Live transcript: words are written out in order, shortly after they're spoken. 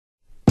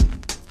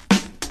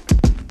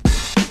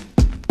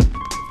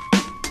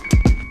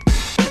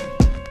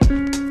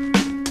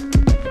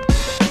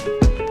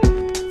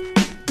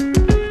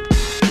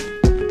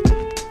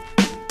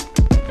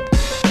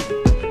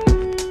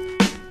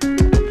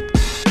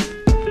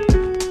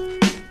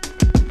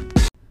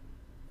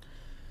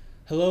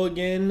Hello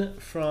again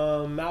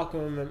from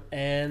Malcolm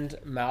and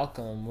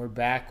Malcolm. We're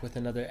back with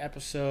another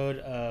episode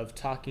of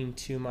Talking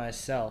to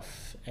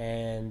Myself,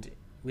 and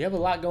we have a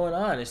lot going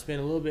on. It's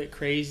been a little bit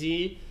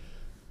crazy.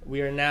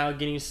 We are now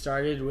getting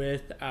started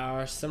with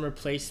our summer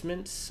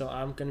placements, so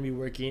I'm going to be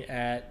working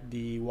at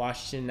the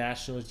Washington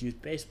Nationals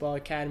Youth Baseball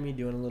Academy,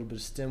 doing a little bit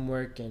of STEM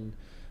work. And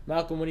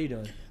Malcolm, what are you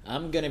doing?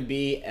 I'm going to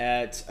be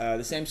at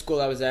the same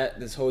school I was at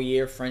this whole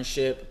year,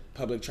 Friendship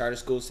Public Charter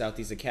School,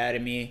 Southeast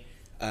Academy,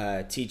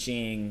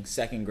 teaching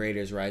second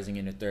graders rising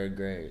into third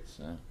grade.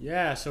 So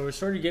we're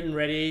sort of getting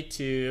ready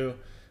to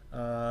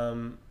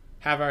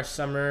have our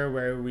summer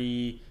where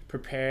we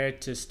prepare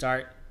to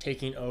start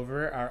taking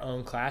over our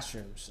own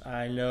classrooms.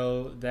 I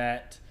know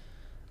that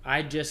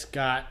I just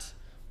got,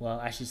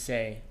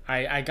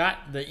 I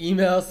got the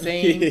email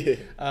saying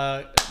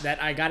that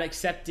I got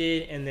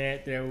accepted and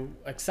that they're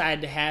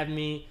excited to have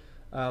me,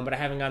 but I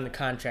haven't gotten the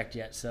contract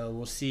yet. So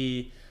we'll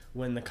see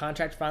when the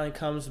contract finally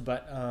comes.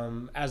 But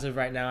as of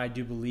right now, I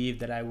do believe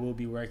that I will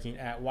be working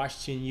at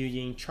Washington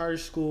Union Charter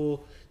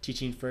School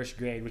teaching first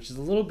grade, which is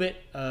a little bit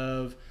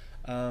of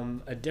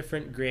a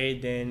different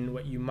grade than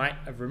what you might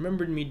have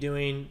remembered me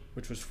doing,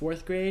 which was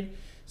fourth grade.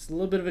 It's a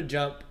little bit of a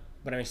jump,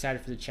 but I'm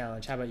excited for the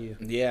challenge. How about you?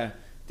 Yeah,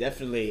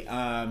 definitely.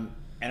 And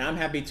I'm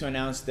happy to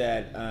announce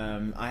that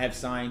I have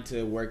signed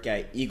to work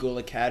at Eagle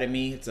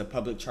Academy. It's a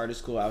public charter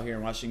school out here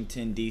in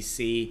Washington,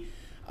 D.C.,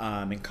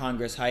 in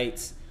Congress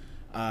Heights.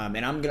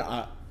 And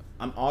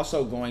I'm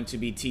also going to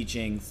be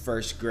teaching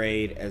first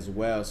grade as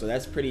well. So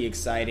that's pretty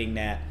exciting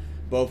that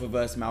both of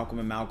us, Malcolm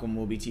and Malcolm,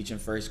 will be teaching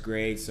first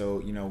grade.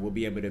 So, we'll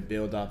be able to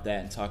build off that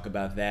and talk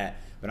about that.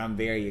 But I'm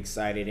very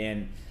excited.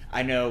 And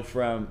I know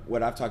from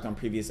what I've talked on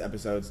previous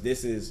episodes,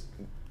 this is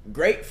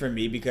great for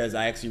me because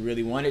I actually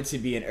really wanted to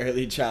be in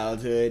early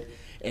childhood.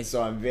 And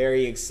so I'm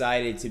very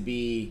excited to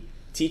be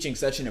teaching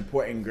such an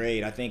important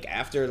grade. I think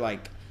after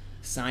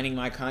signing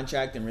my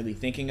contract and really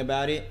thinking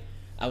about it,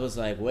 I was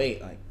like,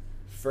 wait,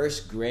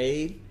 first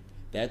grade?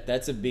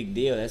 That's a big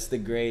deal. That's the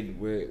grade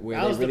where they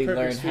really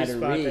learn how to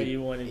read. That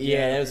you wanted.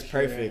 Yeah, that was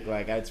perfect. Sure.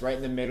 It's right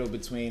in the middle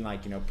between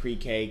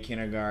pre-K,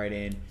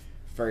 kindergarten,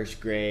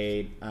 first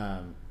grade.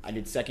 I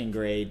did second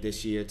grade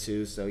this year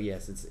too, so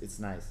yes, it's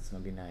nice. It's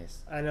gonna be nice.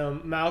 I know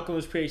Malcolm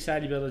was pretty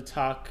excited to be able to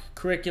talk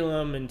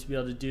curriculum and to be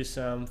able to do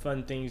some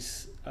fun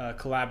things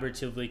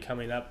collaboratively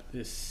coming up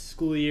this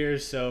school year.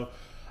 So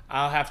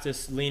I'll have to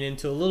lean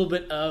into a little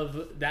bit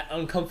of that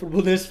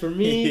uncomfortableness for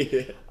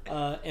me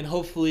and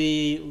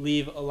hopefully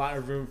leave a lot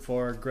of room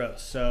for growth.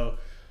 So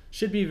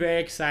should be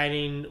very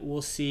exciting.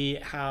 We'll see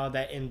how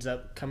that ends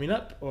up coming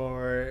up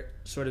or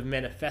sort of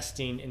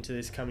manifesting into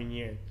this coming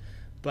year.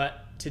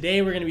 But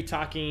today we're going to be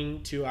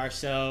talking to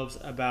ourselves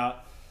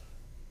about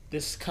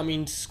this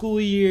coming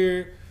school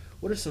year.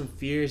 What are some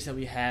fears that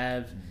we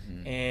have?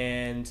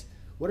 And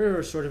what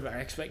are sort of our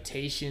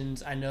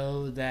expectations? I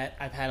know that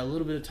I've had a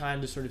little bit of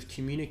time to sort of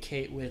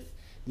communicate with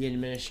the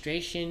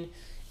administration,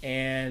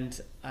 and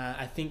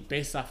I think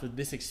based off of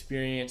this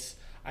experience,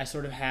 I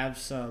sort of have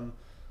some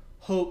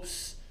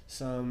hopes,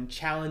 some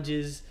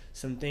challenges,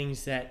 some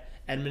things that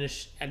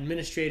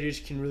administrators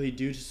can really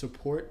do to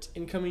support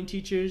incoming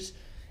teachers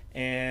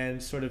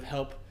and sort of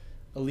help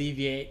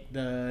alleviate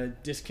the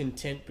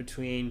discontent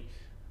between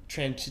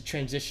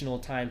transitional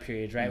time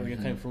periods, right? When you're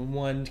coming from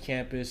one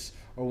campus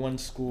or one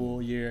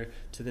school year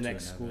to the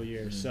next school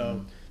year.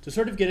 So to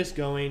sort of get us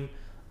going,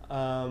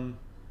 we're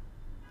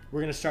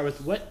going to start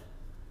with what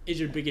is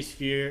your biggest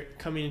fear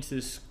coming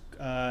into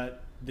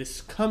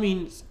this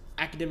coming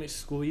academic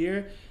school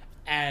year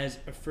as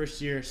a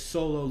first-year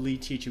solo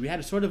lead teacher? We had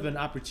a sort of an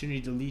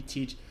opportunity to lead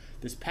teach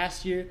this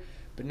past year,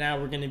 but now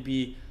we're going to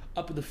be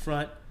up at the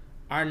front.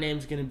 Our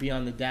name's going to be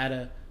on the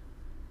data.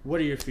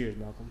 What are your fears,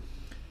 Malcolm?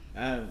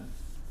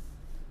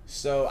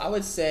 So I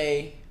would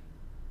say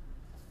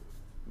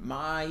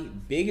my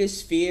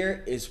biggest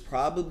fear is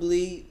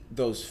probably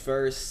those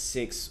first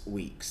 6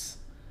 weeks.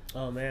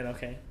 Oh man,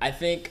 okay. I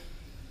think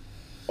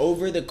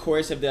over the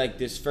course of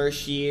this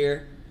first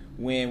year,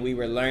 when we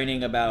were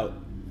learning about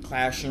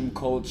classroom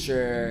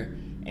culture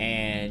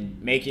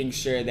and making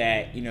sure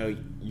that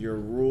your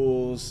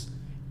rules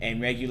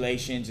and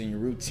regulations and your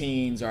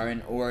routines are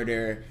in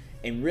order,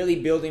 and really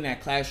building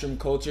that classroom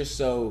culture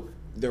so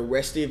the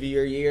rest of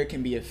your year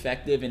can be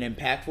effective and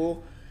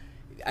impactful,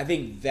 I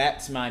think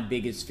that's my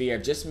biggest fear.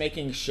 Just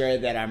making sure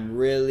that I'm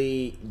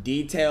really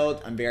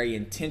detailed, I'm very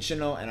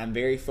intentional, and I'm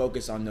very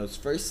focused on those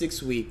first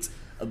 6 weeks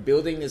of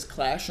building this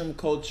classroom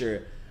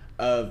culture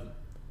of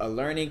a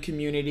learning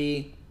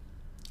community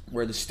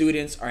where the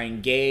students are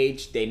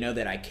engaged. They know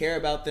that I care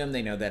about them.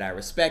 They know that I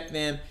respect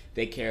them.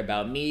 They care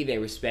about me. They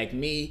respect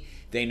me.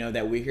 They know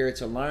that we're here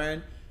to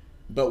learn.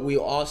 But we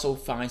also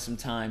find some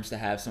times to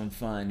have some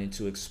fun and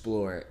to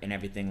explore and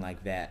everything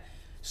like that.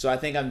 So I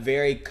think I'm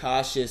very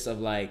cautious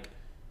of I'm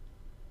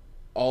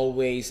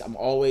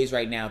always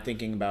right now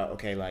thinking about,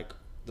 okay,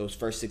 those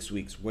first 6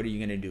 weeks, what are you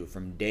going to do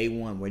from day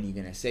one? What are you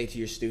going to say to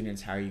your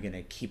students? How are you going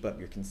to keep up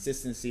your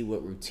consistency?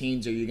 What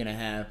routines are you going to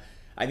have?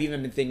 I've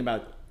even been thinking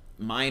about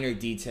minor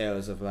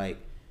details of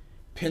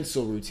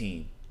pencil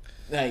routine.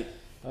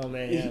 Oh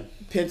man, yeah.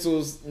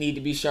 Pencils need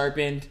to be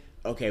sharpened.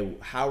 Okay,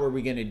 how are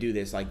we gonna do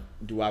this? Like,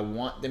 do I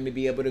want them to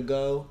be able to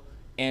go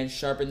and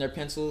sharpen their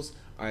pencils?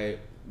 Or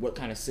what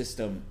kind of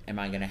system am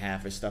I gonna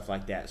have for stuff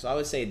like that? So I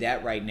would say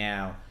that right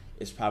now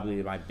is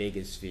probably my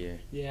biggest fear.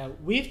 Yeah,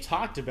 we've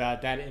talked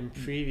about that in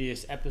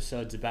previous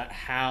episodes about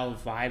how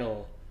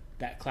vital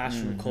that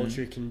classroom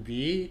culture can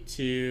be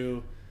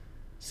to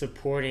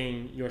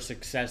supporting your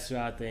success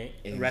throughout the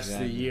rest of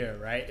the year,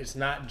 right? It's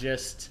not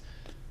just,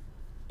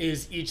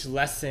 is each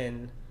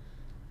lesson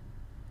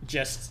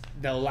just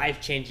the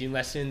life-changing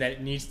lesson that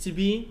it needs to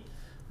be,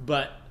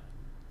 but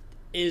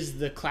is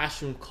the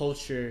classroom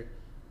culture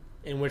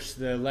in which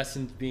the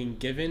lesson's being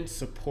given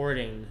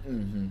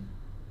supporting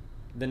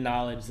the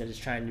knowledge that is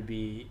trying to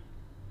be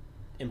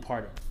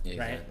imparted,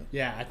 right?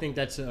 Yeah, I think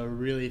that's a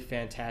really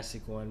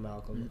fantastic one,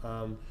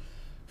 Malcolm.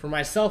 For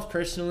myself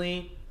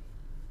personally,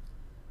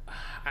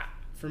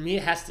 for me,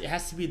 it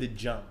has to be the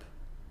jump.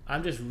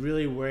 I'm just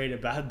really worried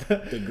about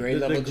the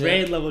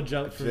grade level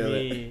jump for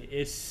me.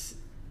 It's,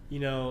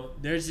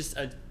 there's just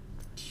a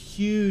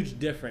huge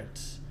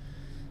difference.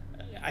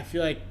 I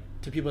feel like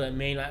to people that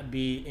may not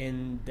be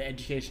in the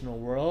educational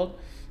world,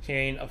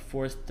 hearing a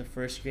 4th to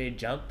 1st grade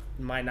jump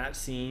might not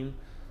seem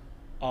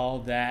all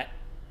that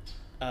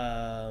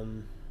might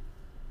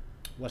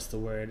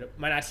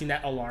not seem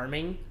that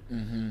alarming.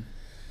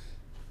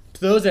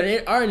 Those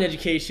that are in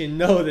education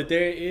know that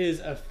there is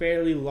a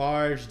fairly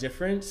large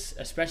difference,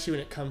 especially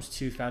when it comes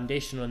to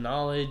foundational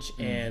knowledge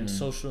and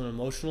social and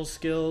emotional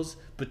skills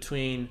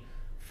between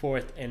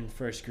 4th and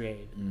 1st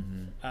grade.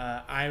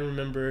 I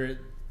remember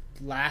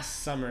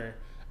last summer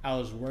I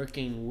was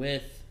working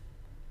with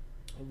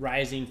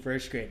rising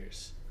 1st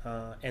graders,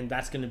 and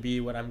that's going to be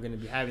what I'm going to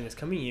be having this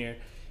coming year.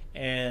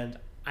 And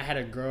I had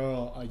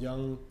a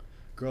young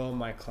girl in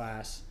my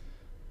class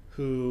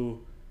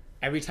who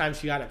every time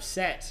she got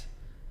upset,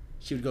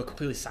 she would go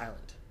completely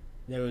silent.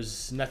 There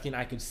was nothing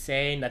I could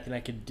say, nothing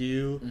I could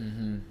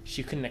do.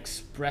 She couldn't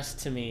express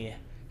to me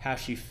how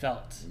she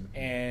felt.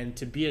 And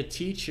to be a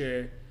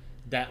teacher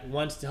that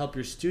wants to help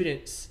your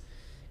students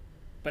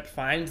but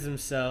finds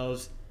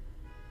themselves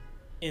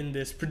in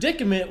this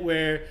predicament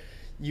where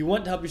you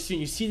want to help your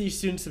student, you see these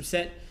students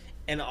upset,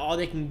 and all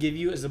they can give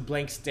you is a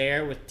blank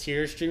stare with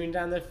tears streaming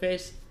down their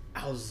face,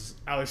 I was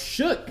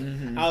shook.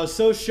 I was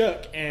so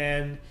shook,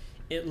 and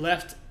it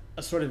left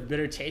a sort of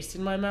bitter taste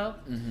in my mouth.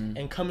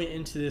 And coming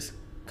into this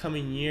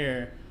coming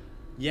year,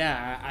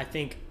 I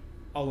think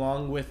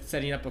along with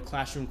setting up a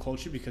classroom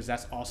culture, because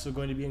that's also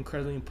going to be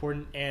incredibly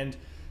important and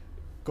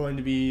going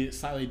to be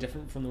slightly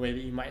different from the way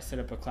that you might set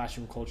up a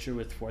classroom culture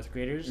with 4th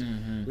graders,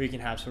 where you can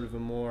have sort of a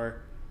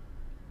more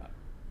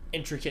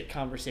intricate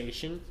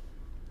conversation.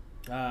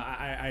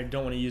 I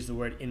don't want to use the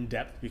word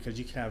in-depth, because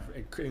you can have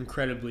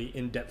incredibly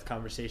in-depth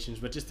conversations,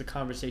 but just the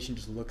conversation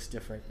just looks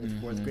different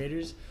with 4th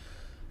graders.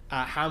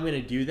 How I'm going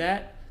to do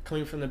that,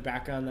 coming from the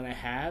background that I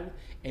have,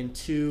 and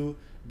 2,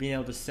 being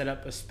able to set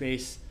up a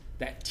space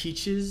that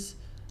teaches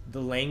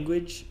the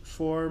language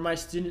for my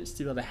students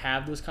to be able to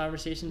have those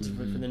conversations,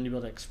 for them to be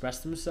able to express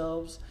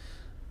themselves,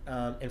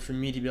 and for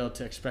me to be able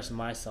to express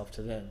myself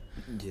to them.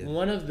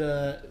 One of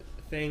the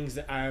things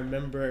that I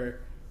remember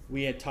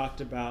we had talked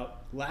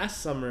about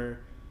last summer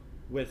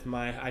with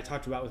my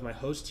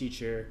host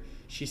teacher,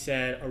 she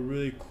said a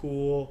really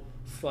cool,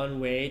 fun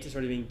way to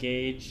sort of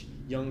engage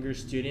younger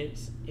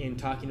students in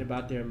talking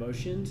about their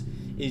emotions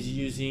is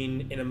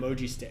using an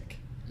emoji stick.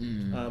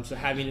 So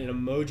having an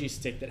emoji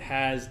stick that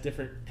has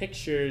different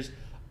pictures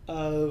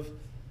of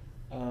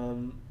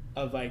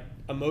like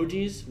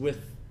emojis with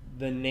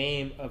the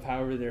name of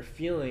however they're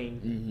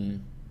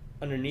feeling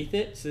underneath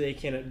it, so they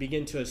can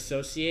begin to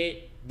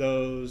associate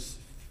those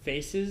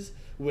faces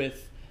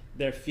with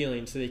their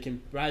feelings, so they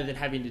can, rather than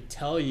having to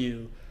tell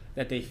you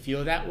that they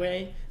feel that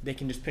way, they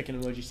can just pick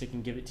an emoji stick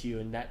and give it to you,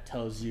 and that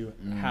tells you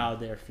how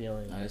they're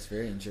feeling. Oh, that's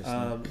very interesting.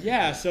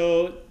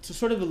 So to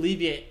sort of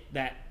alleviate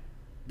that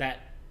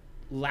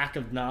lack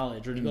of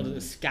knowledge, or to be able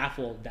to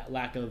scaffold that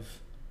lack of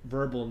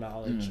verbal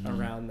knowledge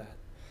around that.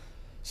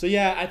 So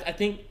I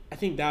think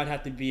that would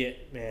have to be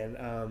it,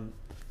 man.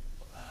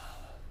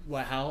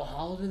 How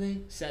old are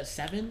they?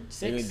 7,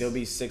 6? They'll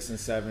be 6 and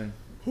 7.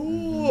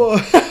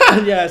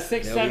 Yeah,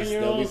 6, 7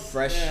 year olds. They'll be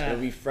fresh. Yeah. They'll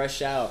be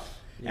fresh out.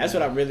 That's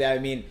what I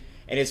mean,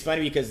 and it's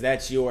funny because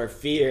that's your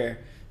fear,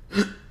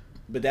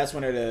 but that's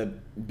one of the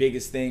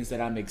biggest things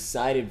that I'm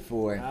excited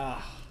for.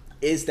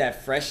 Is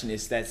that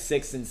freshness, that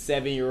 6 and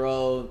 7 year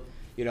old,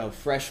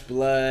 fresh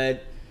blood.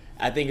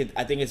 I think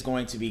it's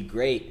going to be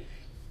great,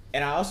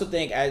 and I also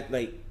think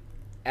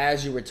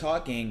as you were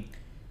talking,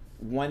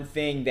 one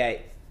thing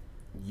that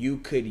you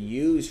could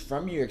use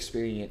from your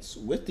experience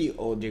with the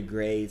older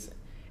grades.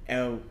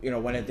 And,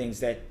 one of the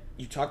things that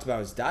you talked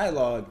about is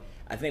dialogue.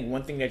 I think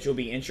one thing that you'll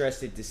be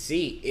interested to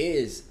see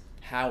is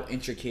how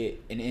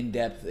intricate and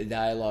in-depth the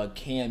dialogue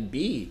can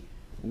be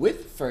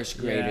with first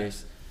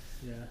graders.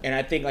 Yeah. And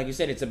I think, like you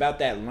said, it's about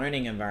that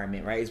learning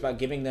environment, right? It's about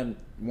giving them,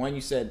 one,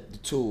 you said, the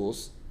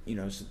tools,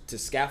 to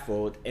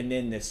scaffold, and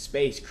then the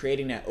space,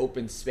 creating that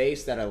open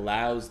space that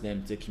allows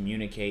them to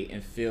communicate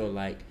and feel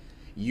like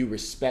you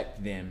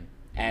respect them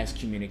as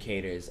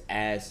communicators,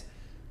 as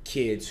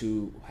kids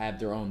who have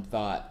their own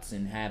thoughts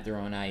and have their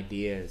own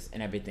ideas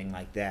and everything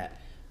like that.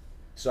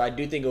 So I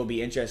do think it will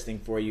be interesting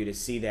for you to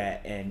see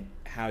that and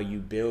how you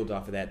build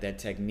off of that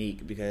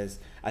technique, because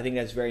I think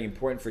that's very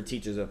important for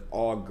teachers of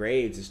all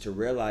grades, is to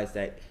realize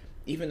that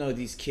even though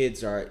these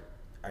kids are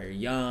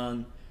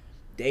young,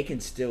 they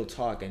can still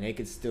talk and they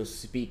can still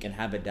speak and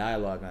have a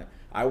dialogue. Like,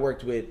 I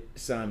worked with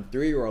some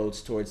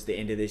 3-year-olds towards the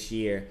end of this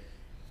year,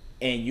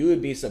 and you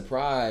would be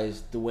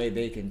surprised the way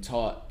they can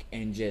talk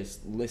and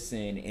just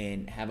listen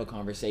and have a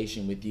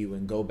conversation with you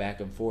and go back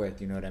and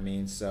forth, you know what I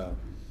mean? So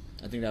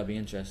I think that'll be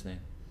interesting.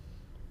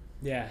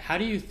 Yeah. How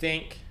do you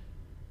think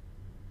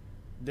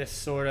this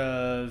sort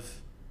of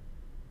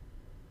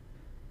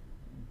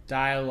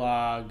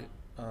dialogue,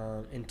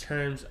 in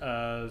terms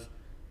of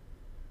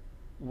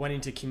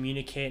wanting to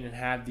communicate and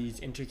have these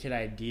intricate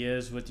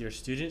ideas with your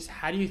students,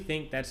 how do you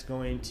think that's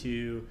going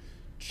to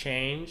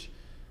change?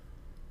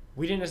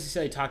 We didn't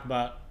necessarily talk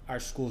about our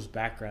school's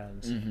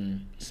backgrounds,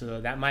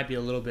 so that might be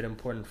a little bit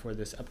important for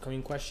this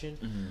upcoming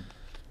question.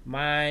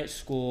 My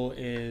school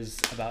is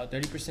about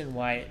 30%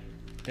 white,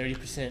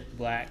 30%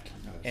 black,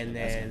 and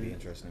then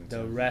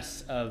the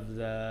rest of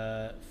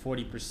the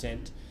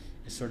 40%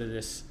 is sort of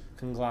this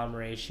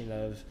conglomeration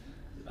of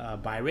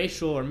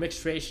biracial or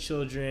mixed race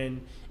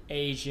children,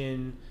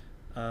 Asian,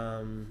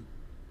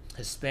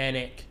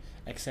 Hispanic,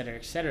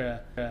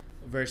 etc.,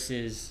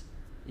 versus,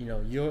 you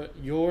know,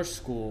 your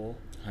school.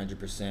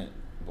 100%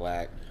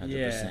 black,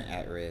 100%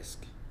 at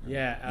risk.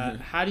 Yeah.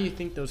 How do you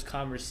think those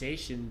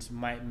conversations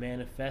might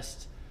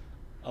manifest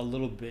a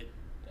little bit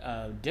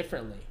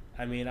differently?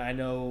 I mean, I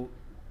know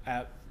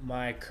at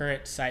my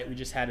current site, we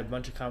just had a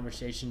bunch of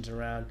conversations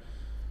around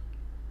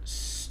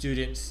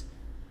students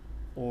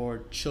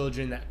or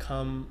children that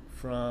come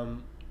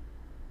from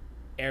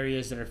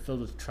areas that are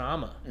filled with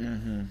trauma,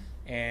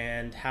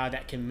 and how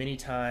that can many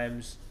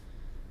times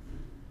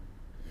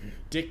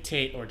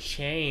dictate or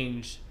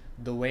change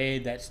the way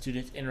that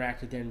students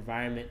interact with their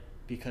environment,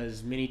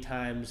 because many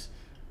times,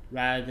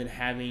 rather than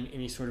having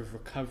any sort of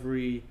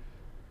recovery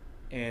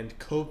and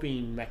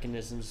coping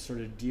mechanisms to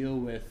sort of deal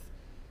with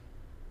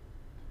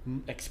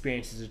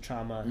experiences of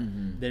trauma,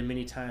 they're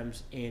many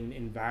times in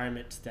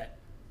environments that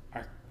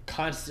are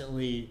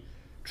constantly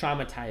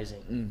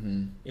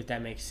traumatizing, if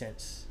that makes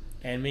sense.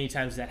 And many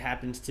times that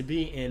happens to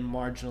be in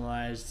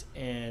marginalized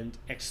and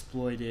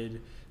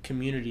exploited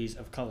communities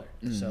of color.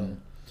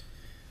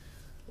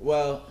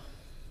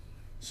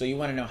 So you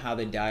want to know how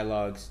the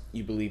dialogues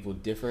you believe will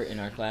differ in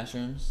our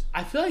classrooms?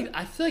 I feel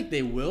like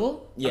they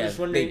will. Yeah, I'm just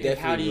wondering,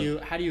 how do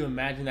will. you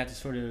imagine that to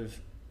sort of?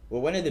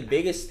 Well, one of the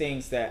biggest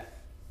things that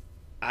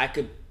I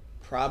could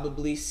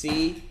probably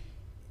see,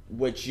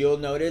 what you'll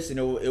notice, and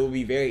it will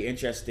be very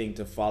interesting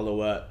to follow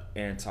up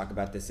and talk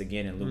about this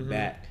again and look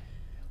back.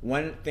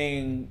 One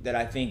thing that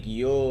I think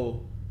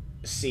you'll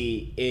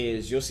see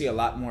is you'll see a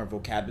lot more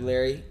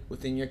vocabulary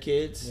within your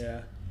kids.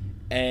 Yeah.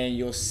 And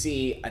you'll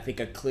see, I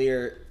think, a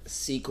clear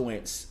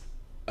sequence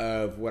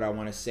of what I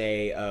want to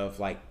say, of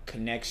like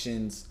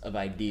connections of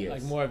ideas.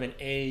 Like more of an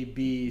A,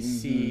 B,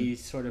 C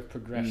sort of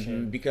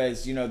progression.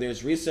 Because, you know,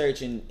 there's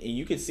research and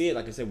you can see it,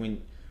 like I said,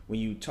 when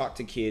you talk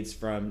to kids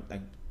from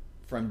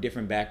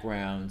different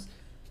backgrounds.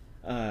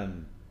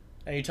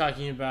 Are you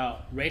talking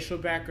about racial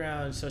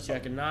background,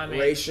 socioeconomic?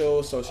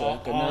 Racial,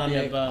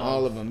 socioeconomic,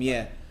 all of them,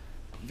 yeah.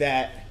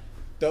 That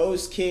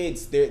those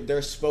kids,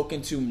 they're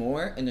spoken to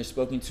more, and they're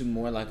spoken to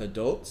more like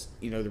adults.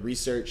 You know, the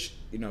research,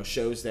 you know,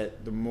 shows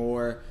that the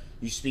more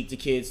you speak to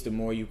kids, the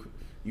more you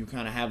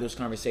kind of have those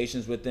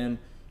conversations with them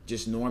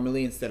just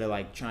normally, instead of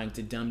like trying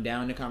to dumb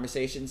down the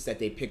conversations, that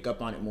they pick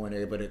up on it more and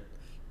they're able to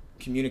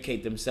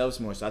communicate themselves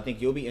more. So I think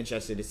you'll be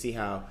interested to see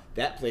how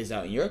that plays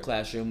out in your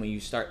classroom when you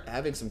start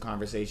having some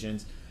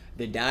conversations.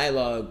 The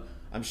dialogue,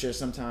 I'm sure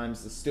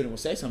sometimes the student will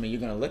say something, you're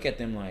going to look at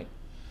them like,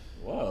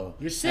 whoa.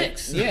 You're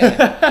 6. Yeah,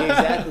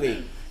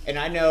 exactly. And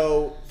I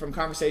know from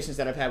conversations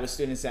that I've had with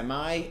students at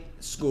my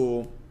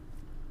school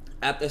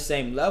at the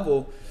same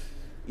level,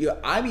 you know,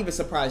 I'm even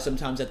surprised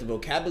sometimes at the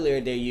vocabulary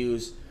they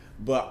use,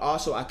 but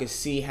also I could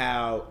see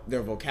how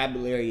their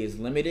vocabulary is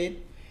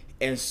limited.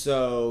 And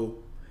so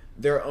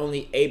they're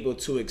only able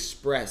to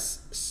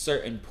express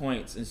certain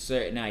points and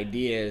certain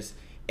ideas,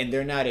 and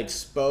they're not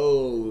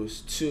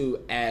exposed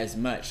to as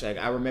much. Like,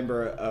 I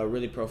remember a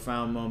really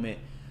profound moment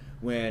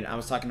when I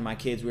was talking to my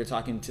kids. We were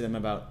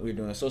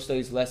doing a social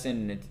studies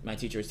lesson, and my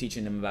teacher was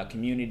teaching them about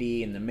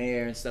community and the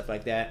mayor and stuff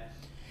like that.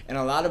 And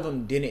a lot of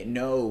them didn't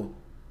know,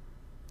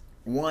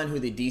 one, who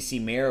the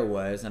DC mayor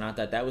was, and I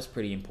thought that was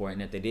pretty important,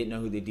 that they didn't know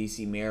who the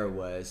DC mayor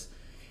was.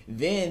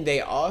 Then they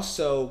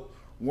also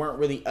weren't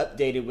really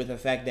updated with the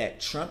fact that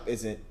Trump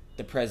isn't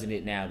the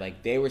president now.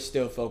 Like, they were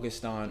still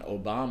focused on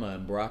Obama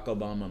and Barack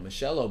Obama,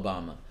 Michelle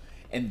Obama.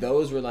 And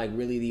those were like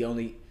really the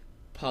only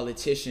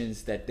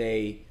politicians that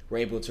they were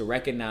able to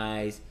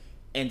recognize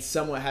and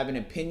somewhat have an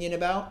opinion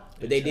about,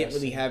 but they didn't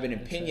really have an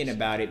opinion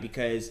about it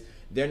because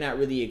they're not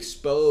really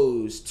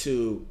exposed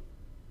to,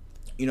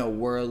 you know,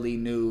 worldly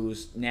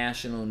news,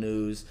 national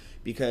news,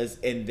 because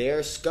in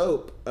their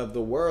scope of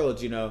the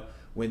world, you know,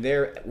 when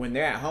they're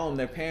at home,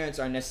 their parents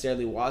aren't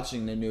necessarily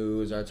watching the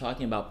news or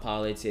talking about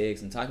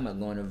politics and talking about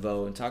going to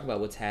vote and talking about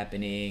what's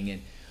happening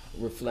and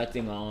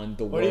reflecting on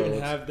the world. Or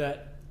even have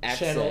that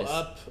channel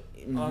up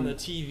on the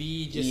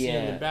TV just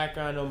in the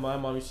background. I know my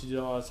mom used to do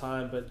it all the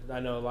time, but I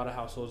know a lot of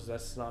households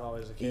that's not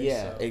always the case.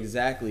 Yeah,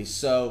 exactly.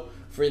 So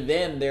for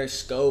them, their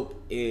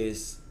scope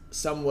is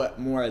somewhat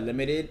more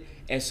limited,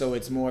 and so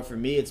it's more, for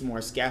me, it's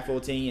more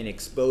scaffolding and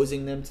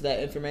exposing them to that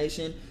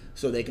information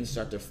so they can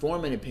start to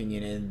form an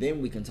opinion, and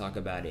then we can talk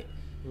about it.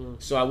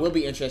 So I will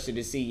be interested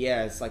to see,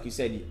 it's like you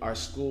said, our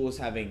schools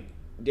having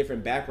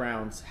different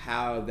backgrounds,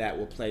 how that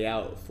will play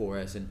out for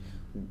us, and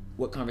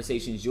what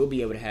conversations you'll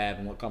be able to have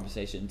and what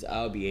conversations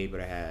I'll be able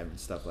to have and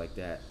stuff like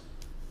that.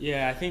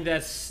 Yeah, I think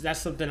that's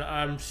something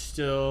I'm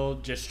still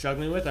just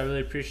struggling with. I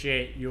really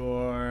appreciate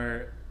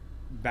your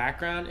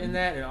background in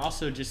that, and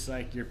also just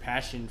like your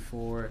passion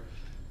for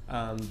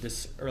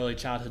this early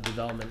childhood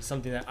development. It's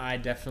something that I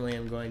definitely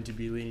am going to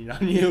be leaning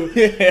on you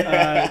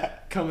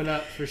coming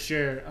up for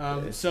sure.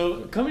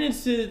 So coming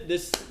into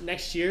this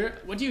next year,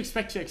 what do you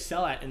expect to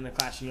excel at in the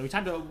classroom? We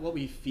talked about what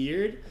we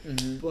feared,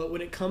 but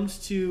when it comes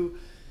to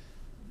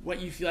what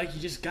you feel like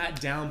you just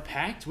got down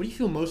packed, what do you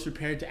feel most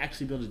prepared to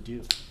actually be able to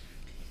do?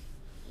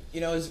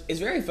 It's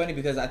very funny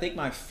because I think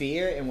my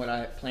fear and what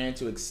I plan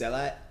to excel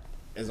at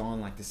is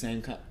on like the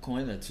same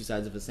coin, the two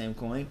sides of the same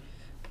coin.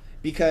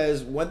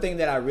 Because one thing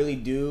that I really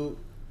do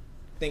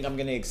think I'm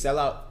gonna excel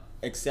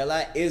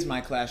at is my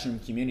classroom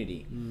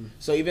community.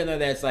 So even though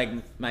that's like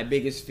my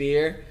biggest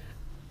fear,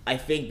 I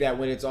think that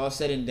when it's all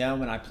said and done,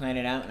 when I plan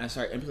it out and I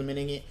start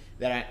implementing it,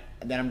 that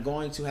I'm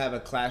going to have a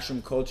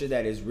classroom culture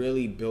that is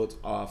really built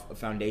off a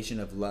foundation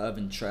of love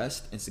and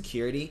trust and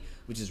security,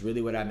 which is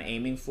really what I'm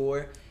aiming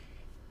for.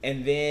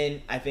 And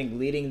then I think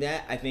leading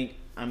that, I think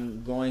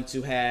I'm going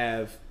to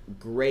have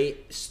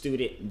great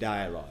student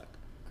dialogue.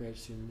 Great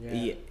student,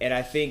 yeah. And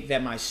I think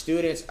that my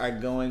students are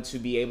going to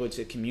be able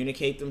to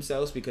communicate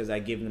themselves because I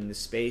give them the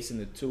space and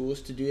the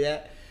tools to do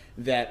that.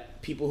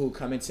 That people who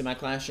come into my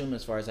classroom,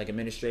 as far as like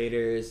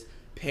administrators,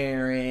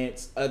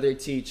 parents, other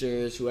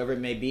teachers, whoever it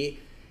may be,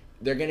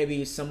 they're going to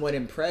be somewhat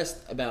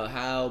impressed about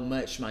how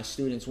much my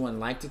students, one,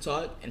 like to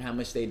talk and how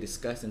much they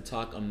discuss and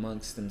talk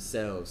amongst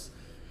themselves.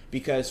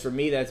 Because for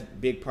me, that's a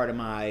big part of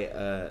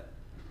my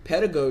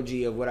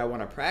pedagogy of what I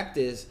want to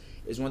practice.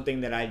 Is one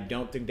thing that I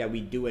don't think that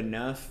we do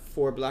enough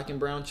for Black and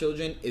brown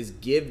children is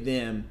give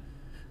them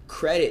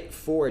credit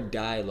for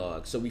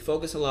dialogue. So we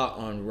focus a lot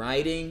on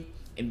writing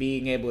and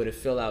being able to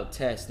fill out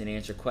tests and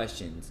answer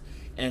questions.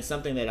 And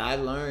something that I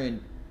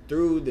learned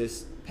through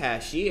this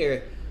past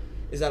year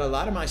is that a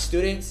lot of my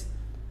students,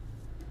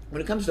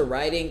 when it comes to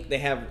writing, they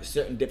have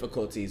certain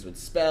difficulties with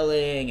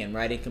spelling and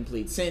writing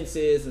complete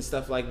sentences and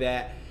stuff like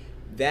that.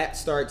 That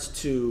starts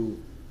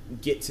to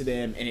get to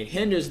them and it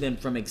hinders them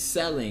from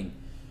excelling.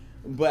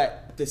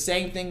 But the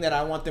same thing that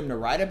I want them to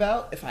write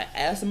about, if I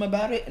ask them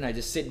about it and I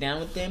just sit down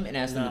with them and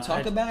ask them to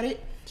talk about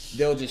it,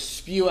 they'll just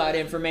spew out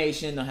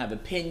information. They'll have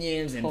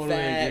opinions and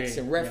facts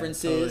and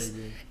references. Yeah,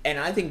 totally. And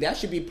I think that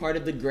should be part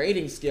of the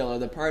grading scale, or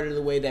the part of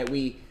the way that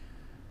we,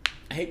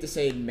 I hate to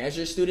say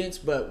measure students,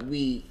 but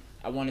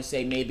I want to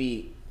say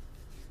maybe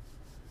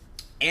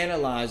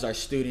analyze our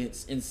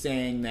students in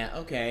saying that,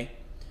 okay,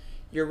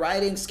 your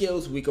writing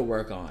skills we could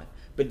work on.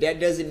 But that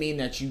doesn't mean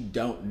that you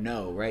don't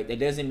know, right? That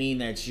doesn't mean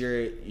that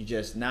you're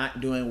just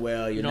not doing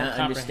well. You're not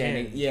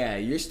understanding. Yeah,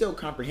 you're still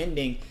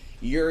comprehending.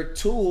 Your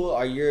tool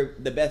or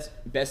the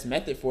best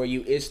method for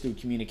you is through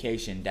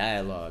communication,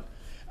 dialogue.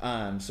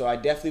 So I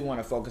definitely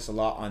want to focus a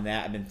lot on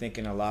that. I've been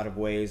thinking a lot of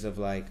ways of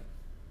like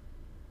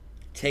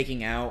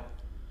taking out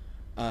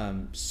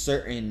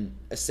certain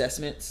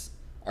assessments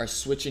or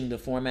switching the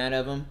format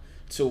of them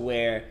to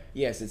where,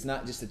 yes, it's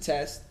not just a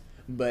test,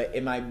 but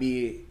it might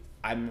be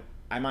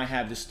I might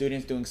have the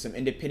students doing some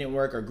independent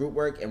work or group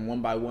work, and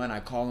one by one I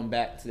call them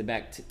back to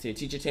the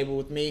teacher table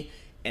with me,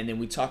 and then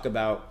we talk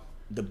about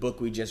the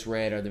book we just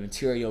read or the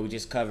material we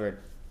just covered.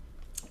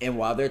 And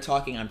while they're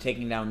talking, I'm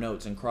taking down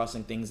notes and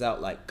crossing things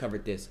out, like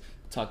covered this,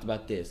 talked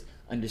about this,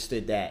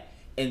 understood that,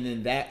 and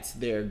then that's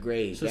their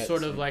grade. So that's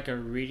sort of like a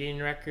reading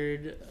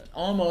record.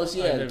 Almost,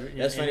 yeah.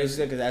 That's funny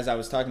because as I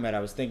was talking about it, I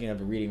was thinking of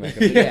a reading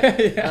record. But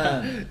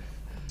yeah.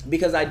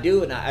 Because I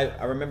do, and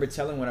I remember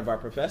telling one of our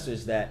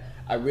professors that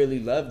I really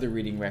love the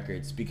reading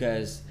records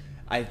because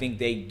I think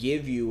they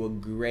give you a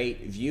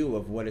great view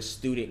of what a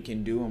student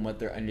can do and what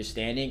they're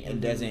understanding,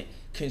 and doesn't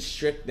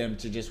constrict them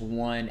to just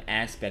one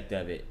aspect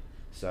of it.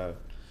 So,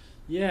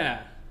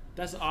 yeah,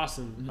 that's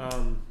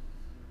awesome.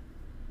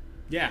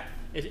 You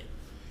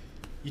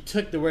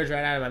took the words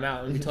right out of my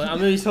mouth. I'm going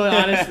to be totally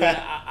honest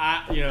that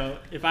I,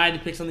 if I had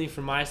to pick something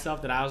for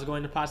myself that I was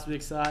going to possibly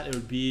excel at, it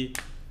would be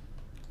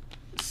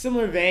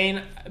similar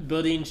vein,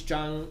 building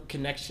strong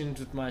connections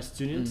with my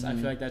students. I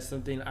feel like that's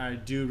something I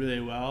do really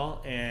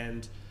well,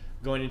 and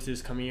going into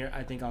this coming year,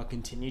 I think I'll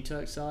continue to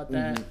excel at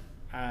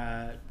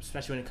that,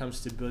 especially when it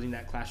comes to building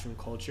that classroom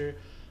culture.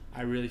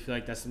 I really feel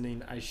like that's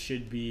something I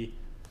should be,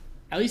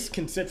 at least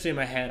conceptually in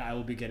my head, I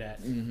will be good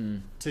at.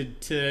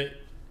 To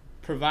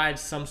provide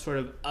some sort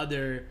of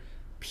other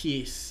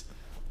piece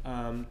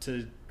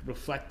to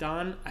reflect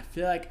on, I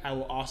feel like I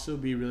will also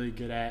be really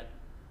good at,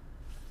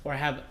 or I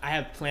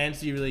have plans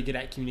to be really good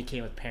at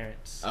communicating with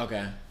parents.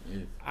 Okay.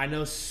 Yeah. I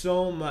know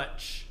so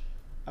much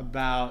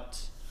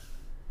about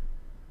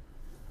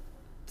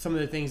some of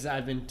the things that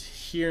I've been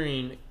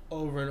hearing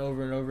over and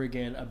over and over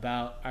again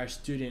about our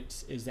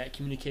students is that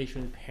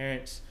communication with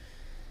parents,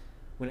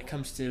 when it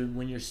comes to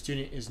when your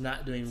student is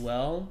not doing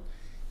well,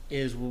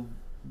 is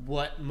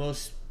what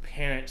most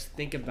parents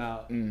think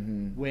about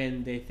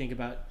when they think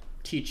about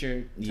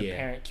teacher to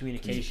parent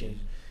communication.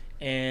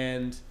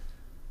 And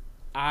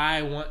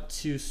I want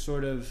to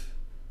sort of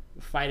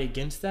fight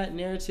against that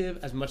narrative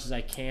as much as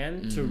I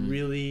can to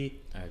really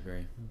I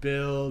agree.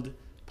 build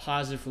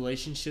positive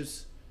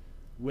relationships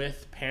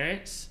with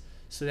parents,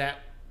 so that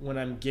when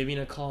I'm giving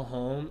a call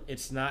home,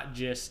 it's not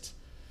just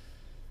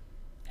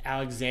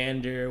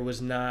Alexander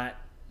was not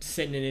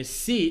sitting in his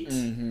seat,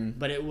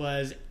 but it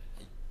was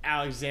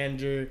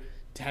Alexander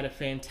had a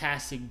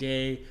fantastic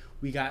day.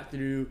 We got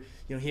through,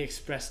 he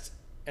expressed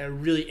a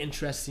really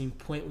interesting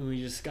point when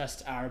we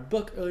discussed our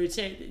book earlier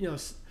today.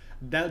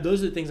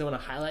 Those are the things I want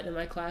to highlight in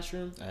my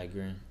classroom. I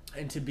agree.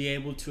 And to be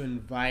able to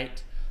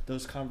invite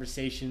those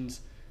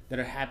conversations that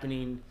are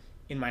happening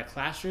in my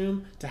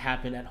classroom to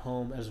happen at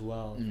home as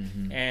well.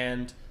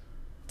 And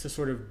to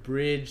sort of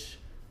bridge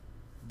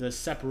the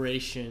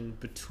separation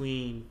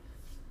between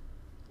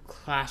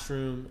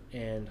classroom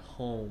and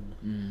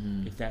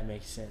home, if that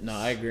makes sense. No,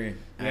 I agree.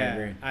 I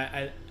agree.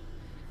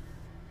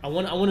 I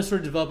want to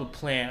sort of develop a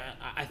plan.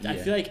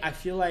 I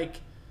feel like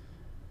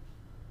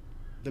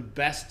the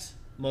best,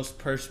 most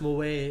personal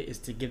way is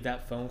to give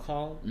that phone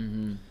call.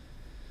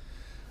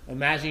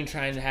 Imagine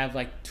trying to have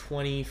like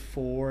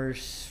 24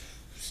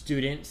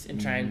 students and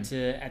trying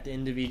to, at the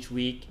end of each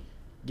week,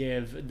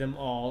 give them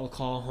all a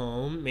call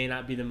home. May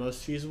not be the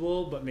most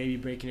feasible, but maybe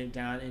breaking it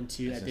down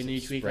into, at the end of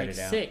each week, like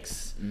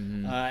 6.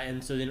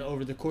 And so then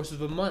over the course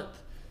of a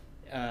month,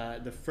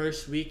 the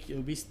first week it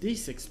will be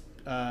these 6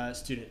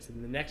 students,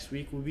 and the next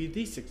week will be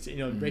these 6.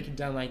 Break it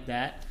down like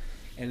that,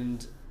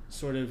 and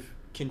sort of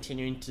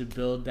continuing to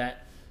build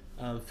that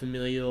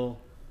familial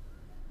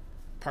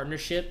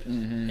partnership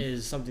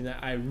is something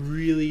that I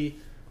really,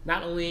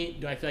 not only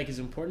do I feel like is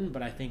important,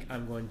 but I think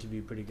I'm going to be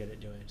pretty good at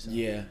doing. So.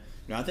 Yeah.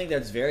 No, I think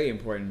that's very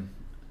important.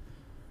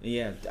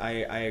 Yeah, I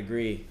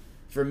agree.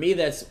 For me,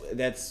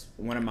 that's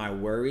one of my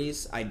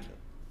worries.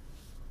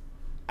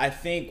 I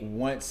think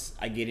once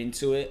I get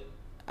into it,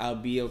 I'll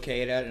be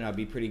okay at it and I'll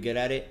be pretty good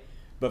at it.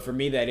 But for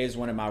me, that is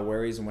one of my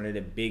worries, and one of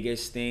the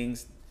biggest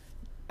things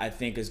I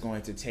think is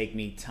going to take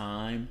me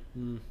time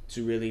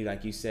to really,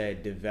 like you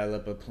said,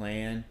 develop a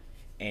plan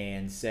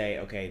and say,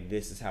 okay,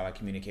 this is how I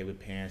communicate with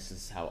parents.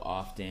 This is how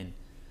often.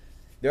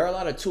 There are a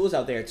lot of tools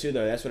out there too,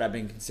 though. That's what I've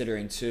been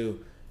considering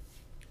too.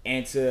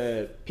 And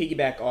to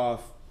piggyback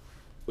off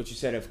what you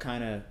said of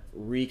kind of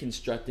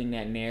reconstructing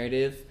that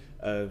narrative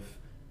of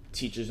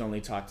teachers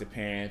only talk to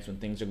parents when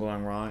things are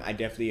going wrong, I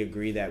definitely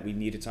agree that we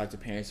need to talk to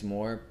parents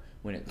more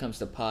when it comes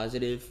to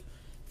positive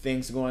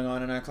things going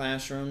on in our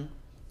classroom.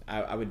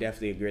 I would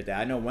definitely agree with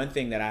that. I know one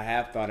thing that I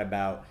have thought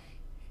about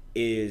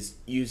is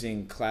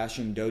using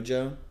Classroom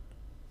Dojo.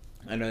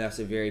 I know that's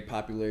a very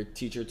popular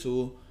teacher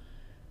tool,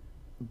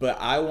 but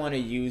I want to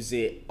use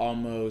it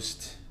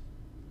almost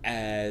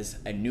as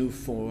a new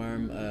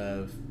form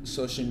of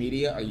social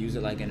media, or use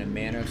it like in a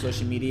manner of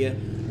social media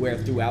where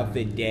throughout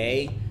the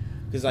day,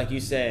 because like you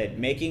said,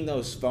 making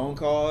those phone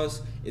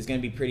calls is going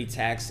to be pretty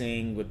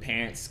taxing with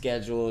parents'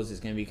 schedules. It's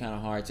going to be kind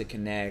of hard to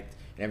connect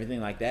and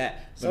everything like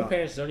that. Some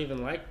parents don't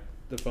even like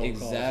the phone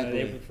calls.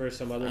 Exactly. They prefer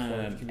some other form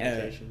of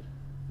communication.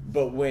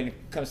 But when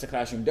it comes to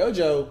Classroom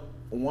Dojo,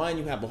 one,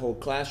 you have a whole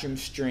classroom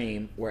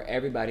stream where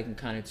everybody can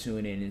kind of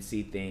tune in and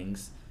see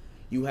things.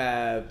 You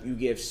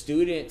give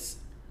students,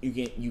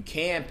 you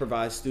can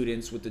provide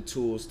students with the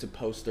tools to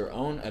post their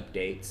own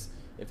updates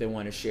if they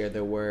want to share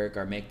their work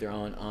or make their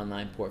own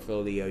online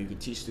portfolio. You can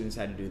teach students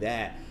how to do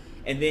that.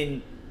 And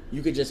then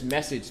you could just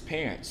message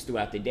parents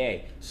throughout the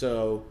day.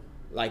 So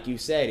like you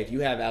said, if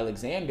you have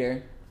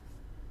Alexander,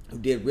 who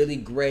did really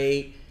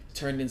great,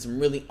 turned in some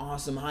really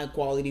awesome high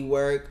quality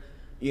work,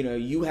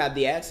 you have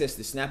the access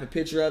to snap a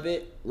picture of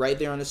it right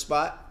there on the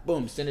spot,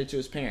 boom, send it to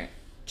his parent.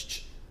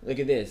 Look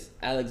at this,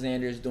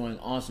 Alexander's doing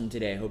awesome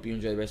today, hope you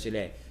enjoy the rest of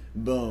your day.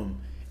 Boom.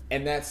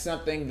 And that's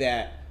something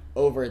that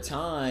over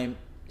time,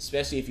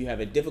 especially if you have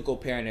a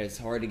difficult parent that it's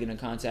hard to get in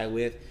contact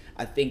with,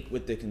 I think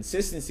with the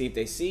consistency, if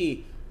they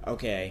see,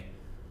 okay,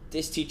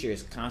 this teacher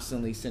is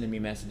constantly sending me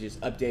messages,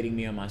 updating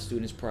me on my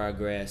students'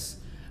 progress,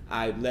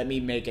 let me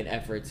make an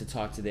effort to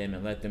talk to them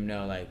and let them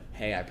know, like,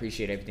 hey, I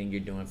appreciate everything you're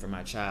doing for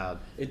my child.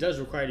 It does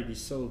require you to be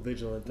so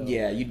vigilant, though.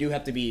 Yeah, you do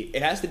have to be.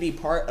 It has to be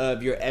part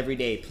of your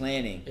everyday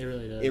planning. It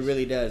really does. It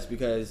really does,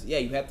 because, yeah,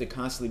 you have to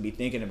constantly be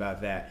thinking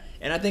about that.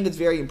 And I think it's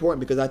very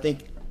important, because I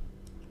think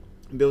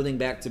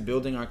building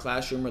our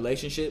classroom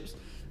relationships,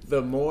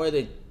 the more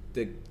that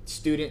the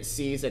student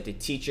sees that the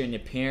teacher and the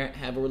parent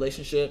have a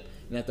relationship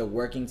and that they're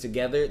working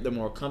together, the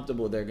more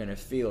comfortable they're going to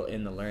feel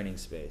in the learning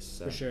space.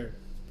 So. For sure.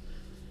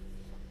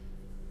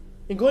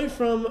 And going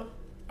from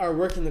our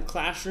work in the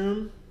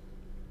classroom,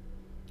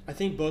 I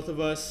think both of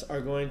us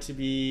are going to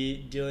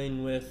be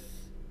dealing with,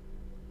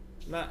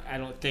 I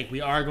don't think,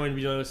 we are going to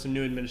be dealing with some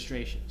new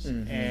administrations.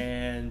 Mm-hmm.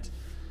 And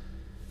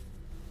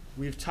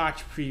we've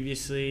talked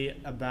previously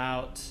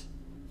about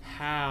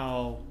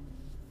how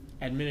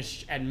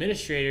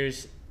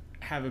administrators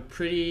have a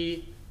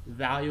pretty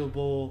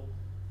valuable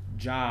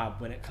job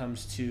when it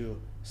comes to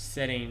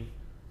setting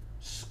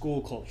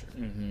school culture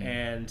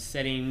and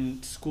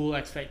setting school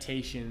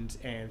expectations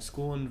and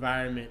school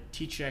environment,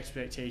 teacher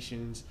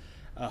expectations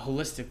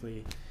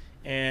holistically.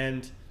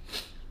 And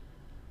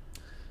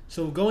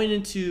so going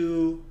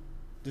into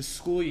the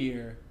school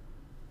year,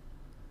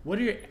 what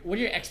are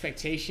your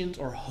expectations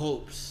or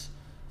hopes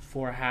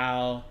for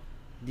how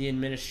the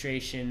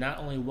administration not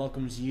only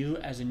welcomes you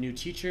as a new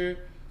teacher,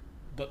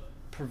 but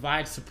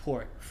provides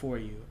support for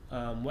you?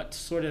 What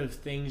sort of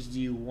things do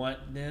you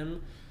want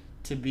them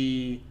to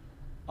be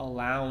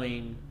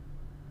allowing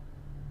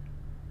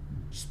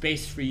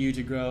space for you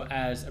to grow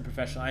as a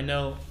professional? I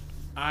know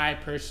I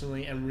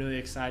personally am really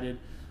excited.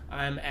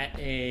 I'm at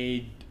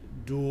a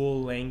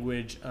dual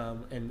language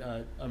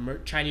and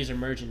Chinese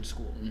immersion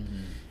school.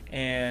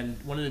 And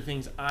one of the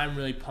things I'm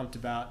really pumped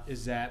about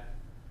is that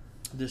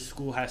the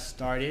school has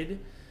started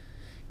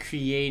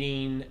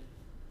creating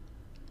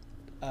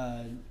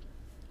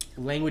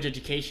language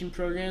education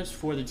programs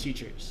for the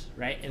teachers,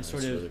 right? And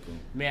sort of, really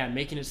cool.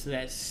 Making it so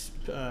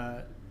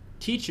that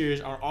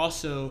teachers are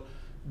also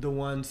the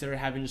ones that are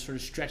having to sort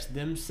of stretch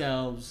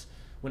themselves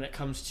when it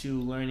comes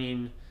to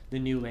learning the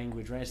new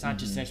language, right? It's not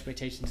just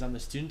expectations on the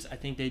students. I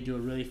think they do a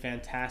really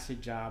fantastic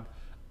job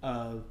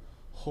of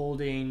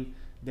holding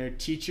their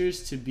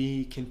teachers to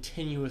be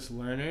continuous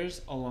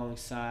learners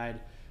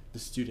alongside the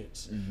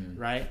students,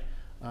 right?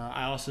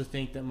 I also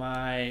think that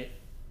my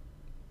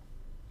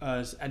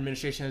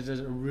administration has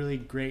done a really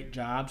great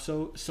job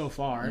so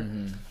far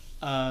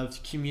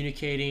of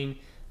communicating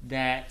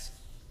that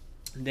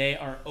they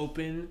are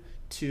open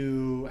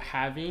to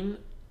having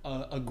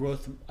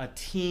a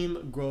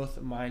team growth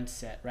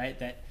mindset, right?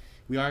 That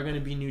we are going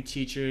to be new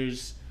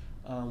teachers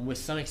with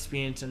some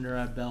experience under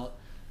our belt,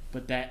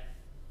 but that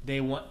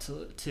they want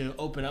to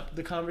open up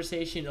the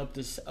conversation,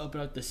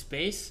 open up the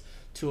space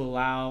to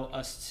allow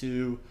us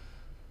to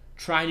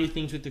try new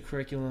things with the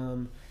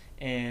curriculum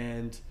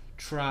and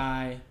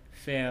try,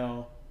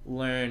 fail,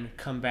 learn,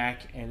 come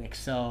back and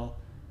excel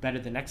better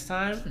the next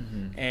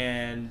time.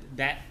 And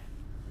that,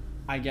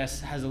 I guess,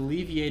 has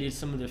alleviated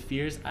some of the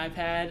fears I've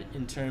had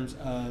in terms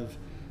of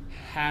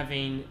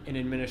having an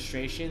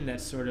administration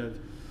that's sort of,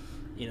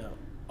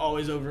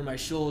 always over my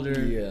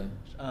shoulder,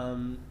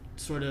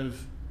 sort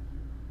of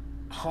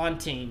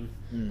haunting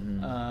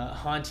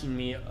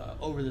me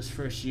over this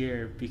first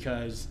year,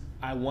 because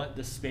I want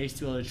the space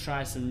to be able to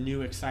try some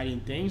new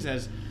exciting things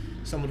as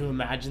someone who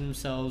imagines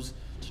themselves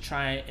to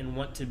try and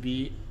want to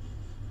be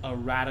a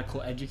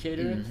radical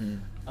educator,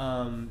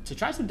 to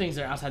try some things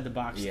that are outside the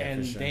box.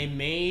 And they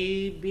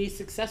may be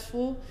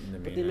successful,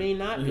 but they may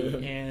not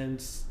be.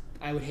 And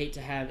I would hate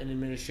to have an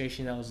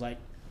administration that was like,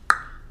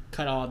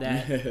 cut all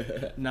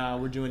that. Nah,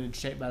 we're doing it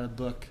straight by the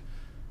book.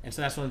 And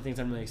so that's one of the things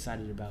I'm really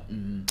excited about.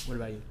 What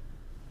about you?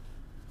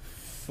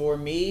 For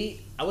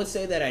me, I would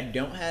say that I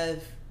don't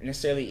have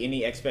necessarily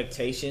any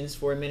expectations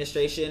for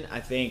administration.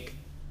 I think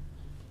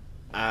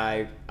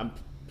I'm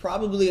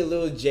probably a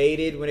little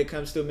jaded when it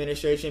comes to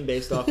administration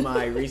based off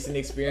my recent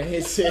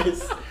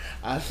experiences.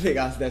 I think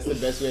that's the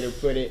best way to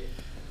put it.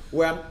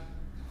 Where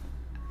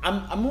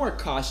I'm more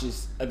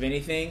cautious of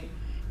anything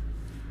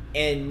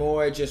and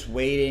more just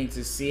waiting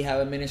to see how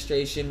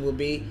administration will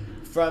be.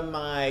 From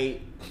my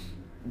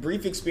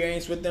brief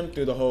experience with them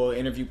through the whole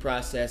interview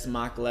process,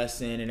 mock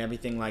lesson, and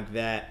everything like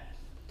that,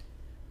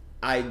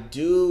 I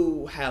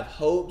do have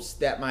hopes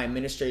that my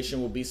administration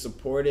will be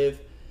supportive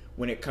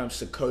when it comes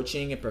to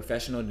coaching and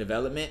professional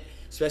development.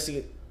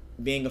 Especially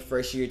being a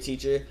first-year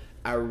teacher,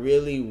 I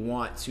really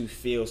want to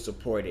feel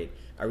supported.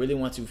 I really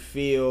want to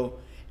feel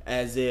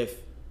as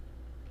if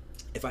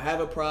I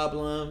have a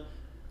problem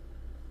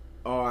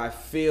or I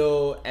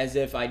feel as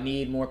if I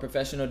need more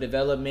professional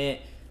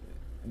development,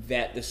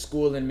 that the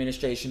school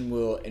administration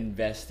will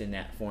invest in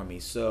that for me.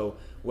 So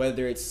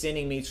whether it's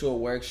sending me to a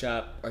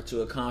workshop or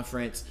to a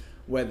conference,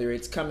 whether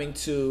it's coming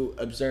to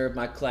observe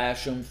my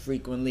classroom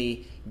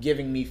frequently,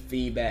 giving me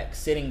feedback,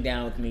 sitting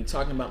down with me,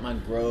 talking about my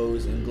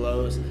grows and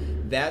glows,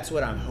 that's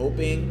what I'm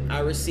hoping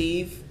I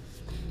receive.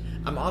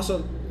 I'm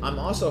also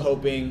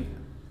hoping,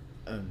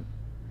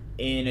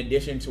 in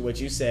addition to what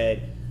you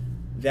said,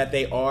 that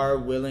they are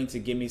willing to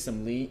give me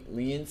some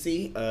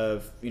leniency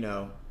of,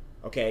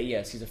 okay,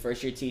 yes, he's a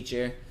first-year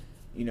teacher.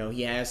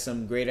 He has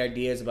some great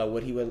ideas about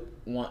what he would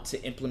want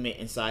to implement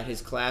inside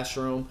his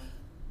classroom.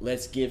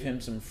 Let's give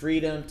him some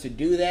freedom to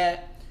do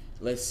that.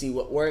 Let's see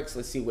what works.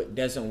 Let's see what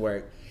doesn't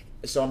work.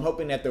 So I'm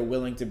hoping that they're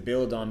willing to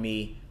build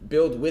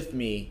with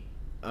me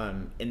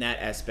in that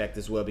aspect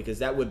as well, because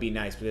that would be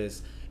nice.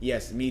 Because,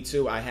 yes, me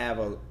too, I have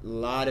a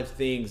lot of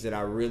things that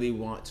I really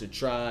want to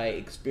try,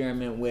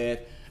 experiment with.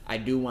 I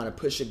do want to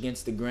push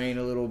against the grain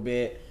a little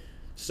bit.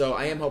 So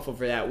I am hopeful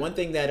for that. One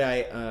thing that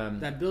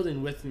that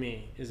building with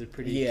me is a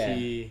pretty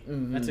key.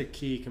 That's a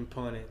key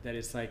component. That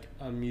it's like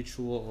a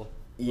mutual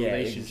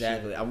relationship.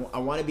 Exactly. I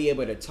want to be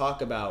able to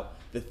talk about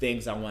the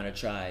things I want to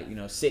try.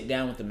 Sit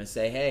down with them and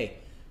say, hey,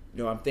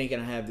 I'm thinking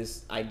I have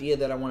this idea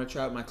that I want to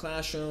try out my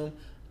classroom.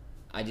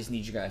 I just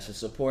need you guys to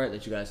support,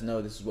 let you guys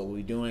know this is what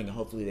we're doing, and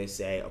hopefully they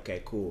say,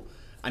 okay, cool.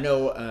 I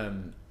know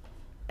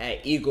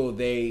at Eagle,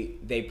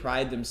 they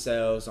pride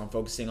themselves on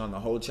focusing on the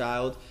whole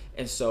child,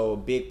 and so a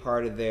big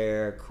part of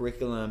their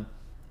curriculum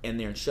and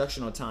their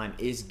instructional time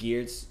is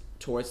geared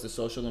towards the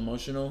social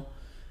emotional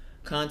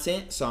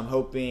content. So I'm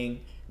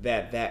hoping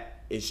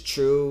that is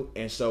true,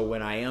 and so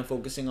when I am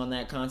focusing on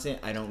that content,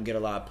 I don't get a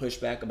lot of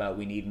pushback about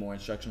we need more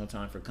instructional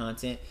time for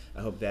content.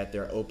 I hope that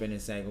they're open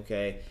and saying,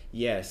 okay,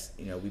 yes,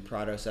 we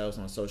pride ourselves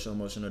on social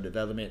emotional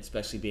development,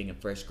 especially being in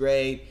first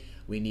grade.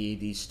 We need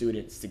these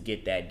students to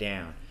get that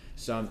down.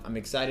 So I'm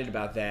excited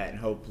about that, and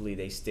hopefully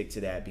they stick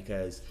to that,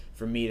 because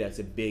for me that's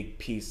a big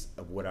piece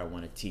of what I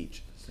want to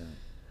teach. So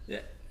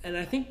yeah, and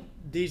I think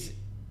these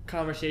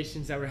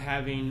conversations that we're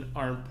having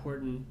are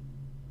important.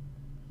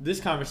 This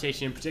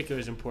conversation in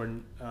particular is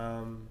important.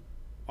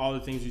 All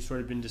the things we've sort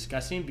of been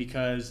discussing,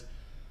 because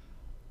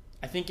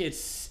I think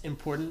it's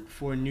important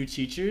for new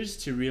teachers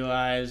to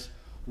realize,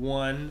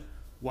 one,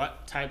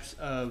 what types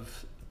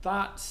of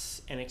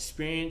thoughts and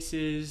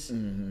experiences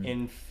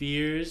and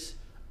fears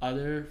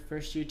other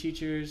first-year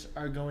teachers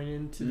are going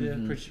into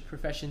the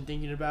profession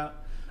thinking about.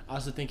 I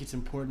also think it's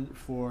important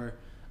for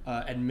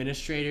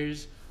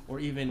administrators or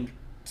even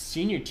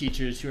senior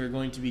teachers who are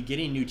going to be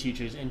getting new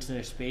teachers into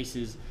their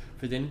spaces,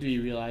 for them to be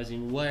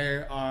realizing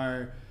where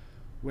are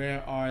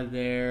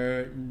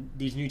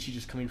these new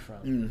teachers coming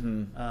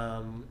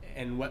from,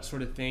 and what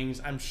sort of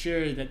things. I'm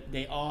sure that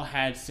they all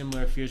had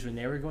similar fears when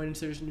they were going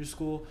into their new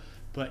school,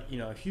 but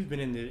if you've been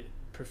in the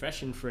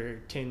profession for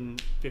 10,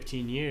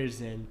 15 years,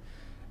 then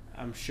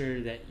I'm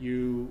sure that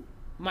you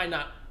might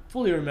not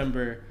fully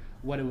remember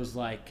what it was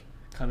like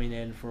coming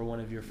in for one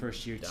of your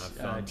first year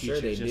I'm teachers.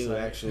 sure they do,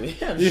 actually.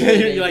 I'm You're sure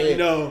they like,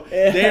 do.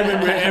 they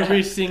remember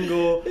every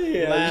single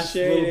last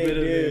sure little they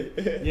bit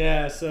do. of it.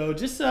 Yeah, so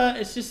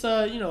it's just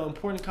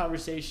important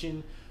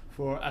conversation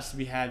for us to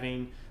be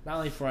having, not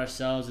only for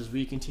ourselves as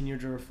we continue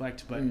to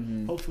reflect, but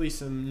hopefully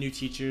some new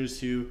teachers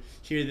who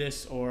hear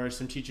this, or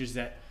some teachers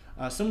that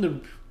some of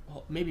the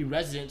maybe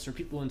residents or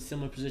people in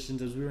similar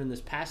positions as we were in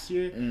this past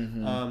year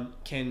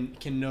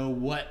can know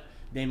what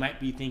they might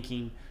be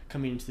thinking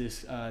coming into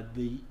this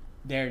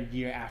their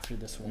year after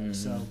this one.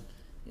 So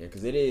yeah,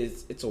 because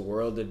it's a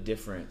world of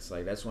difference.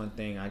 Like, that's one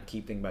thing I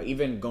keep thinking about,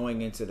 even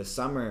going into the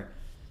summer,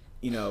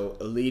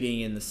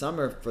 leading in the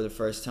summer for the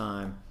first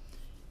time,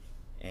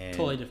 and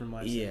totally different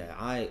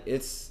mindset.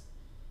 It's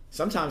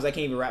sometimes I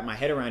can't even wrap my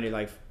head around it.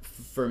 Like,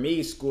 for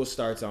me, school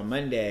starts on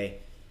Monday,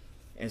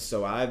 and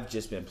so I've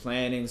just been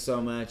planning so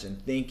much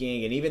and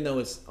thinking, and even though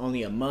it's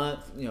only a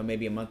month,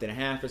 maybe a month and a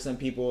half for some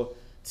people,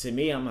 to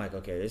me, I'm like,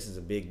 okay, this is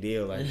a big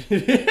deal. Like,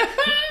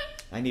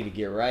 I need to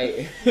get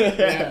right.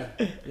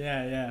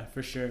 yeah,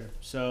 for sure.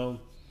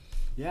 So,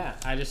 yeah,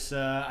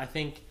 I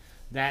think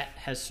that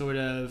has sort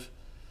of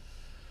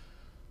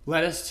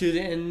led us to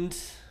the end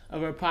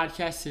of our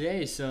podcast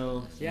today.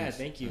 So, yeah,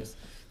 thank you.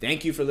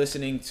 Thank you for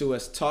listening to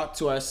us talk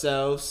to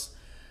ourselves.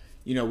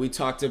 We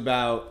talked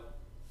about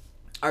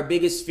our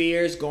biggest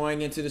fears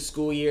going into the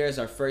school year as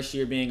our first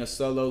year being a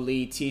solo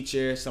lead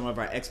teacher, some of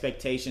our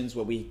expectations,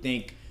 what we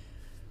think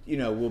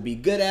we'll be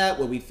good at,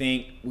 what we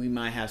think we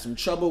might have some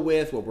trouble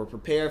with, what we're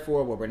prepared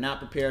for, what we're not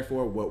prepared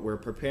for, what we're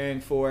preparing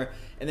for,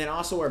 and then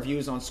also our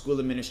views on school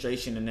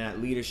administration and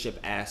that leadership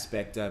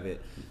aspect of it.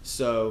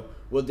 So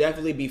we'll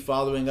definitely be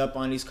following up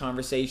on these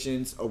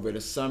conversations over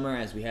the summer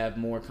as we have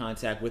more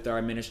contact with our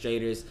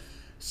administrators,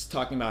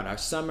 talking about our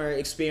summer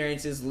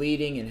experiences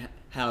leading and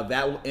how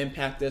that will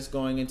impact us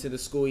going into the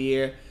school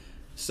year.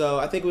 So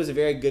I think it was a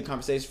very good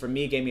conversation for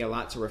me. It gave me a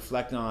lot to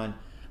reflect on.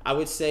 I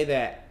would say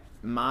that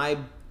my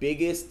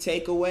biggest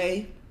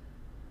takeaway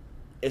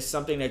is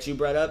something that you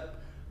brought up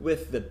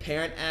with the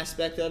parent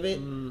aspect of it,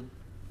 and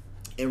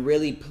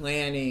really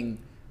planning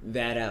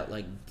that out,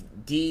 like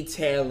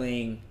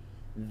detailing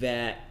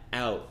that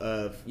out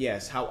of,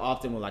 yes, how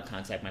often will I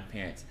contact my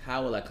parents?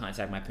 How will I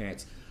contact my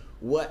parents?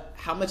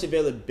 How much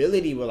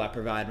availability will I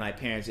provide my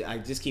parents? I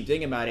just keep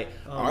thinking about it.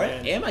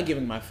 Am I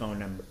giving my phone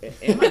number?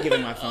 Am I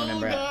giving my phone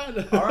number?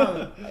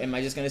 Or am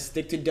I just going to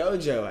stick to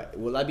Dojo?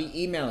 Will I be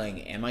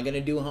emailing? Am I going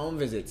to do home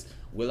visits?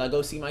 Will I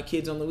go see my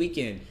kids on the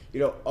weekend?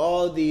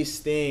 All these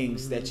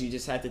things that you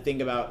just have to think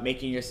about,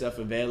 making yourself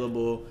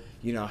available.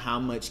 How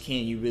much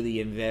can you really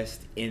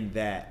invest in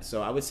that?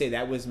 So I would say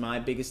that was my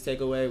biggest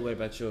takeaway. What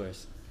about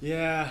yours?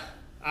 Yeah,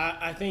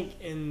 I think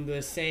in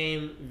the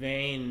same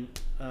vein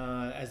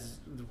as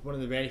one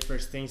of the very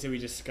first things that we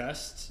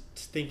discussed,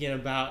 thinking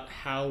about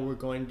how we're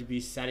going to be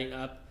setting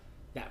up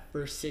that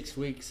first 6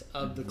 weeks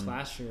of the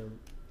classroom.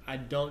 I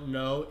don't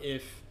know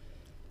if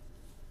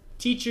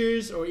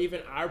teachers or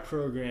even our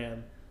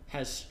program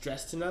has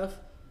stressed enough,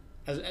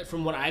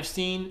 from what I've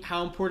seen,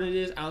 how important it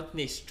is. I don't think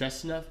they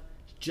stress enough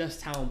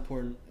just how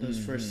important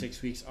those first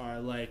 6 weeks are.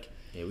 Like,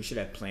 Yeah, we should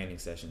have planning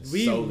sessions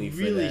We solely for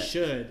really that.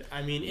 should.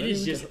 I mean, it Maybe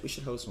is just we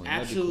should host one.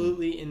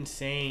 absolutely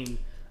insane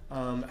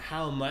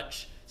how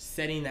much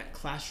setting that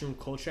classroom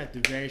culture at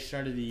the very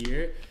start of the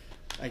year,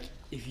 like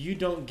if you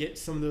don't get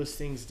some of those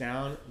things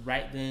down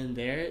right then and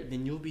there,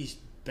 then you'll be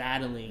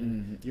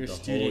battling your the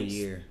students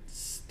whole year.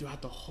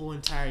 throughout the whole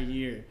entire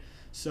year.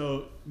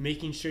 So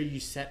making sure you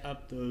set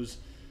up those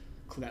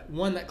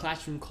that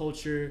classroom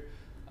culture,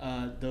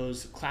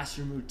 those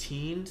classroom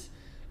routines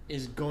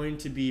is going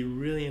to be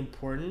really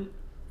important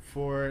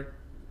for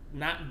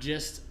not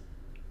just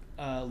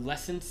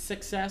lesson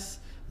success,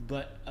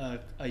 but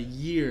a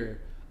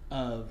year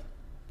of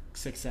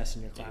success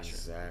in your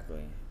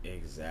classroom.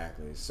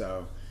 Exactly.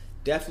 So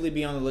definitely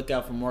be on the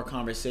lookout for more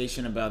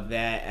conversation about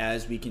that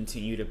as we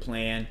continue to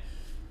plan.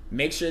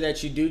 Make sure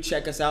that you do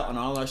check us out on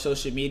all our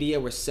social media.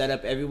 We're set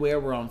up everywhere.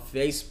 We're on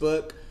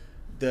Facebook.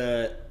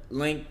 The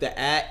link, the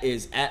 @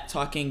 is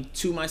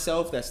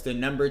 @talking2myself. That's the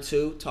number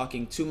 2,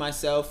 talking to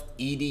myself,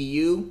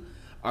 edu.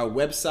 Our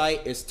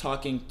website is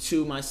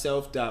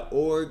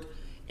talkingtomyself.org.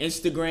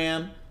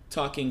 Instagram,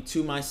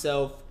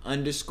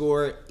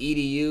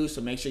 talkingtomyself_edu.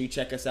 So make sure you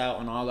check us out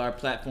on all our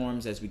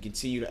platforms as we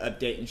continue to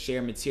update and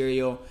share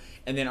material.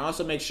 And then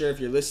also make sure if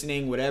you're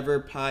listening, whatever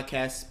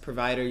podcast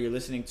provider you're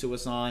listening to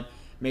us on,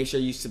 make sure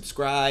you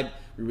subscribe.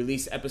 We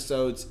release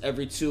episodes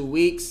every 2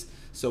 weeks.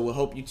 So we'll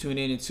hope you tune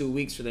in 2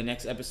 weeks for the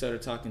next episode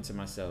of Talking to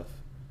Myself.